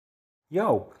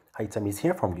Yo, hi, Tamiz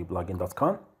here from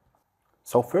GeekBlooging.com.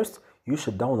 So first, you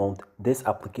should download this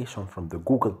application from the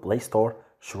Google Play Store,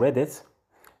 shred it,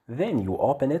 then you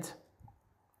open it,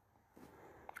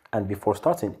 and before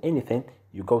starting anything,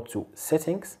 you go to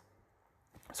Settings.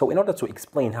 So in order to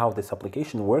explain how this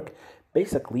application works,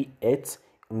 basically it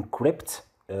encrypts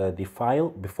the file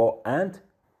before and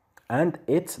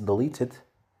it deleted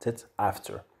it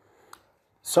after.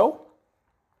 So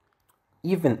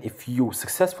even if you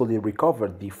successfully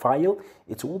recovered the file,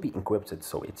 it will be encrypted.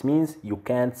 So it means you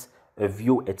can't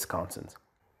view its content.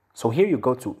 So here you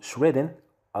go to shredding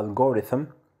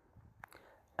algorithm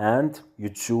and you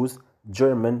choose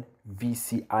German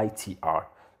VCITR.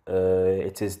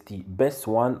 It is the best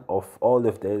one of all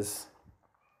of these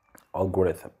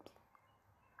algorithms.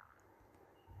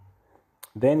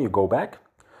 Then you go back.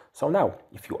 So now,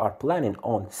 if you are planning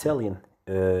on selling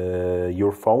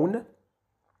your phone,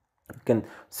 you can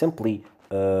simply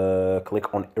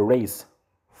click on erase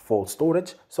full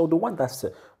storage. So the one that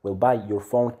will buy your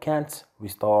phone can't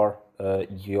restore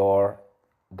your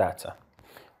data.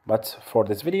 But for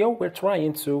this video, we're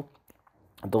trying to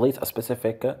delete a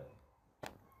specific.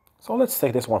 So let's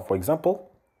take this one for example.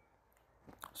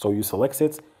 So you select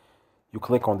it, you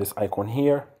click on this icon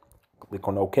here, click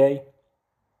on OK.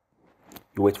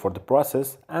 You wait for the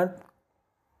process and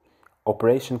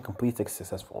operation completed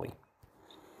successfully.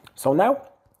 So now,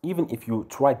 even if you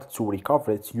tried to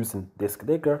recover it using disk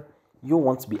digger, you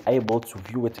won't be able to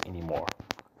view it anymore.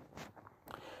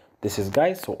 This is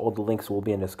guys, so all the links will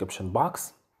be in the description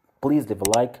box. Please leave a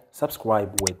like,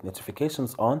 subscribe with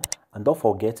notifications on, and don't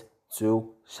forget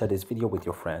to share this video with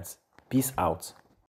your friends. Peace out.